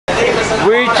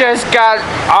We just got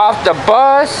off the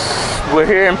bus. We're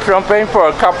here in Phnom Penh for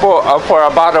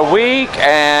about a week,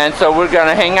 and so we're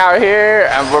gonna hang out here,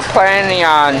 and we're planning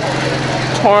on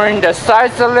touring the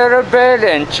sites a little bit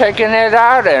and checking it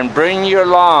out and bring you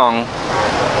along.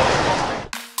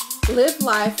 Live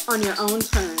life on your own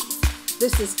terms.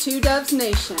 This is Two Doves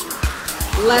Nation.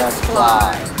 Let's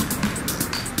fly.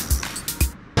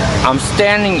 I'm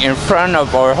standing in front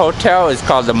of our hotel. It's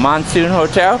called the Monsoon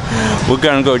Hotel. We're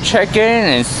gonna go check in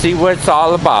and see what it's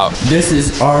all about. This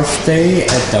is our stay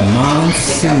at the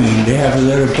Monsoon. They have a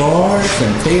little bar,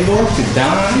 some tables to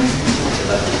dine.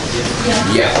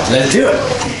 Yeah, let's do it.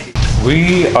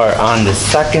 We are on the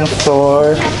second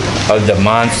floor of the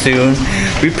Monsoon.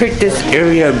 We picked this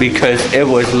area because it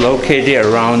was located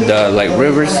around the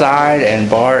Riverside and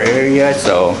bar area,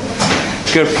 so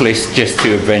good place just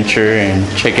to adventure and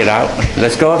check it out.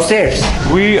 Let's go upstairs.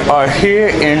 We are here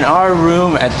in our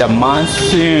room at the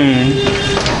Monsoon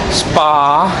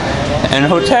Spa and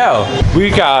Hotel.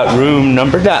 We got room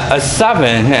number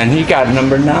 7 and he got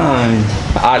number 9.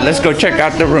 Let's go check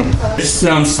out the room. There's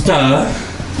some stuff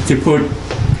to put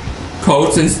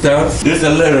coats and stuff. There's a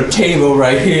little table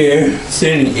right here,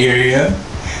 sitting area.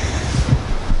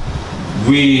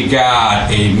 We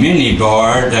got a mini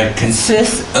bar that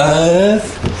consists of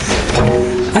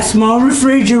a small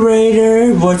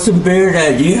refrigerator with some beer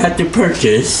that you have to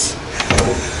purchase.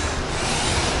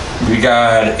 We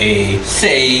got a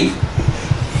safe.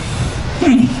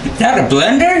 Is that a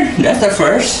blender? That's the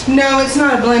first. No, it's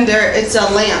not a blender, it's a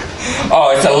lamp.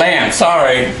 Oh, it's a lamp,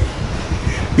 sorry.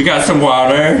 We got some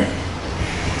water.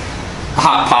 A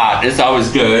hot pot is always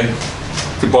good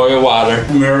to boil water.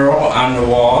 Mural on the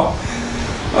wall.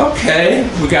 Okay,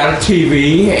 we got a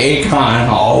TV, Acon,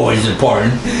 always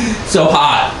important. So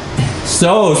hot,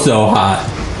 so hot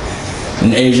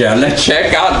in Asia. Let's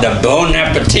check out the Bon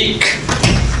Appetit.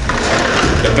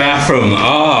 The bathroom,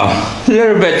 a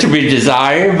little bit to be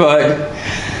desired, but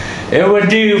it would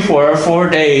do for 4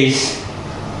 days.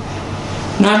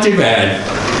 Not too bad.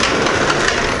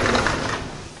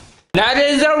 That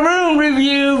is a room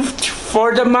review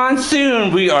for the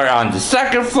Monsoon. We are on the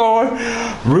second floor,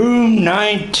 room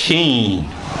 19.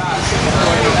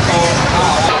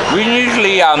 We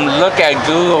usually look at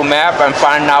Google Map and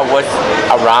find out what's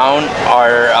around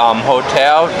our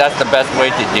hotel. That's the best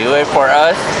way to do it for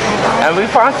us. And we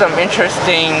found some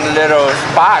interesting little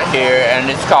spot here, and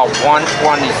it's called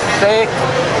 126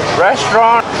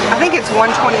 Restaurant. I think it's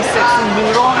 126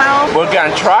 Noodle House. We're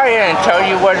gonna try it and tell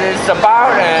you what it's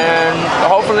about, and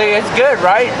hopefully it's good,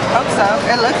 right? Hope so.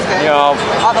 It looks good. You know,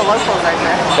 all the locals are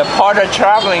there. The part of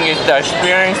traveling is the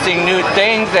experiencing new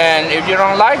things, and if you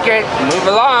don't like it, move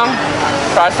along.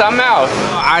 Try something else.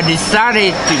 I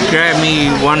decided to grab me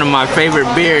one of my favorite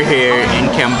beer here in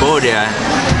Cambodia.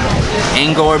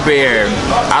 Angkor beer.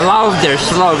 I love their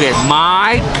slogan,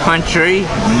 my country,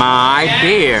 my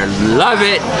beer. Love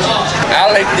it.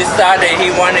 Alex decided he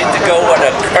wanted to go with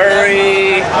a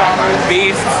curry,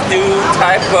 beef stew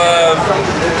type of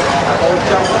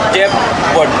dip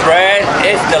with bread.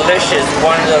 It's delicious.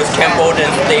 One of those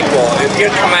Cambodian staples. If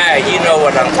you're Khmer, you know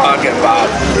what I'm talking about.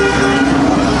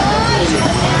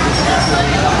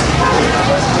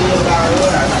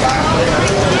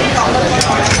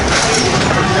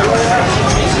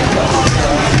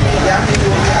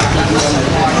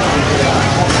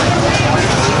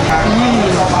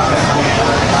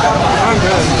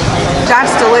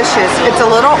 That's delicious. It's a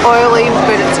little oily,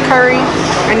 but it's curry,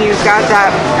 and you've got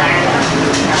that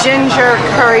ginger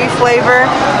curry flavor,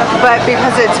 but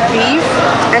because it's beef,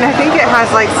 and I think it has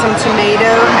like some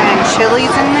tomato and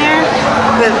chilies in there,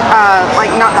 but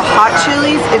like not the hot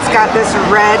chilies, it's got this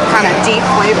red kind of deep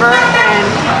flavor and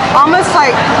almost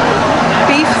like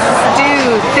beef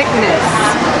stew thickness.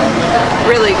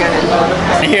 Really good.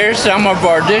 Here's some of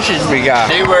our dishes we got.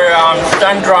 They were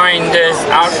sun drying this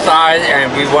outside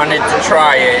and we wanted to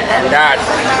try it, and that's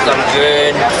some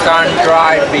good sun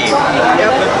dried beef.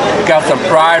 Yep. We got some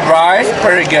fried rice,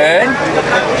 pretty good.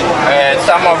 And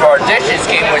some of our dishes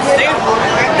came with soup.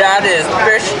 That is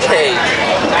fish cake,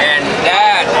 and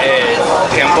that is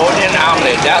Cambodian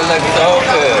omelet. That looks so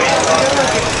good.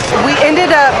 We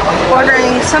ended up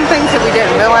ordering some things that we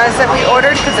didn't realize that we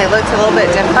ordered because they looked a little bit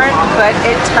different, but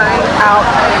it turned out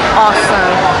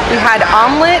awesome. We had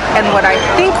omelet and what I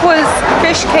think was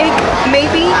fish cake,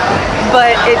 maybe,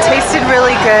 but it tasted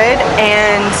really good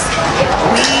and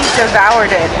we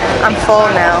devoured it. I'm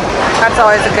full now. That's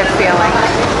always a good feeling.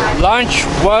 Lunch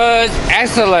was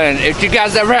excellent. If you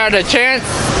guys ever had a chance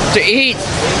to eat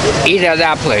at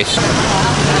that place.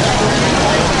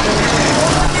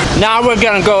 Now we're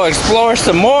gonna go explore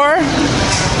some more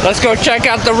Let's go check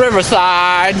out the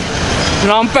Riverside.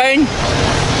 Phnom Penh,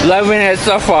 loving it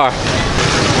so far.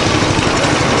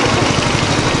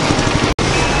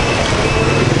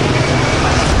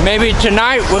 Maybe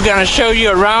tonight we're gonna show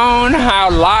you around how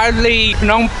lively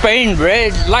Phnom Penh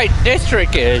Red Light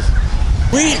District is.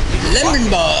 Sweet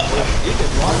lemon bar.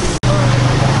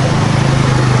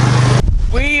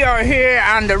 We are here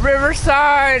on the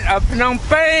Riverside of Phnom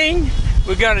Penh.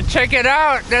 We're gonna check it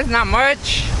out. There's not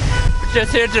much. We're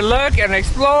just here to look and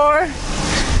explore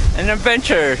and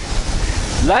adventure.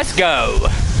 Let's go.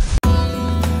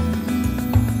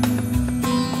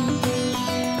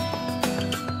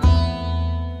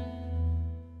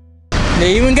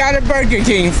 They even got a Burger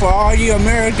King for all you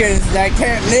Americans that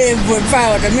can't live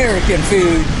without American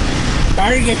food.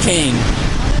 Burger King.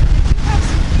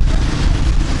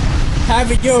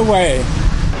 Have it your way.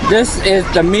 This is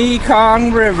the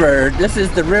Mekong River. This is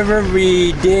the river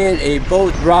we did a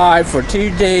boat ride for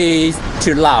 2 days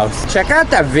to Laos. Check out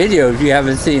that video if you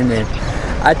haven't seen it.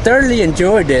 I thoroughly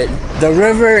enjoyed it. The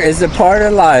river is a part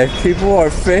of life. People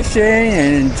are fishing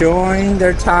and enjoying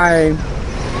their time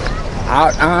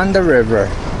out on the river.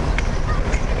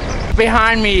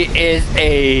 Behind me is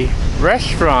a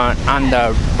restaurant on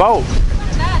the boat.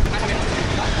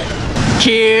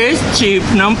 Cheers to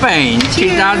Phnom Penh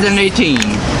 2018.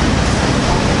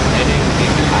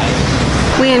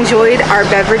 We enjoyed our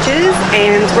beverages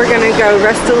and we're gonna go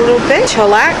rest a little bit,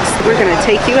 chillax. We're gonna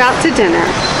take you out to dinner.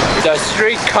 The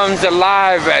street comes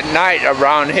alive at night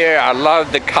around here. I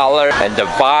love the color and the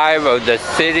vibe of the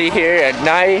city here at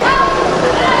night.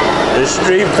 The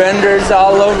street vendors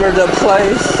all over the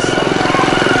place.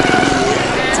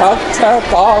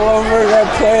 Tuk-tuk all over the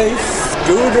place.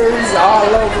 Scooters all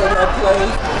over the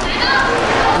place.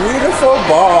 Beautiful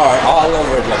bar all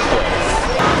over the place.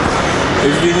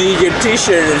 If you need your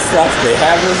t-shirt and stuff, they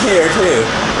have them here too.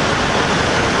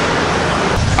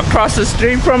 Across the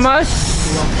street from us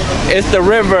is the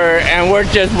river, and we're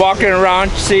just walking around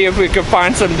to see if we can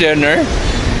find some dinner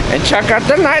and check out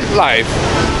the nightlife.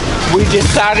 We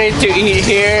decided to eat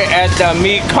here at the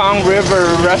Mekong River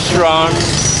restaurant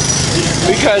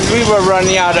because we were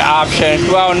running out of options.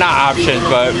 Well, not options,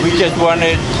 but we just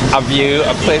wanted a view,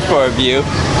 a place for a view.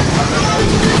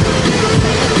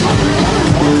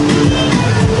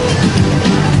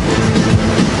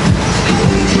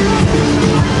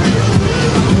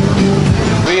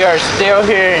 We are still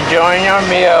here enjoying our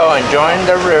meal, enjoying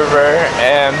the river,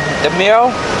 and the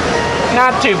meal,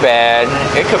 not too bad.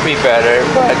 It could be better,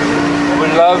 but we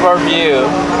love our view.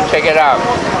 Check it out.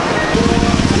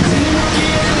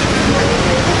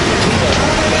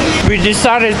 We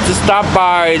decided to stop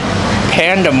by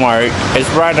Panda Mart. It's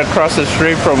right across the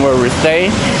street from where we're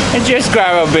staying, and just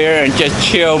grab a beer and just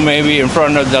chill maybe in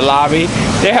front of the lobby.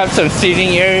 They have some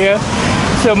seating area,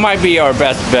 so it might be our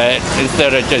best bet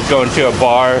instead of just going to a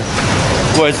bar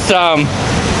with some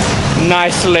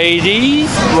nice ladies.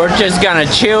 We're just gonna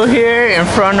chill here in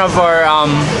front of our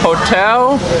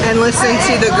hotel and listen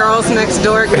to the girls next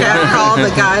door call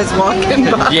the guys walking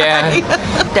by. Yeah.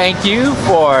 Thank you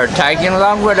for tagging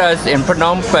along with us in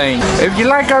Phnom Penh. If you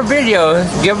like our videos,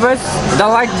 give us the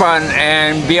like button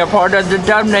and be a part of the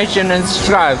Dub Nation and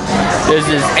subscribe. This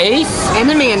is Ace and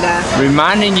Amanda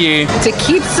reminding you to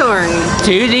keep soaring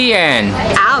to the end.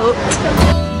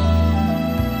 Out.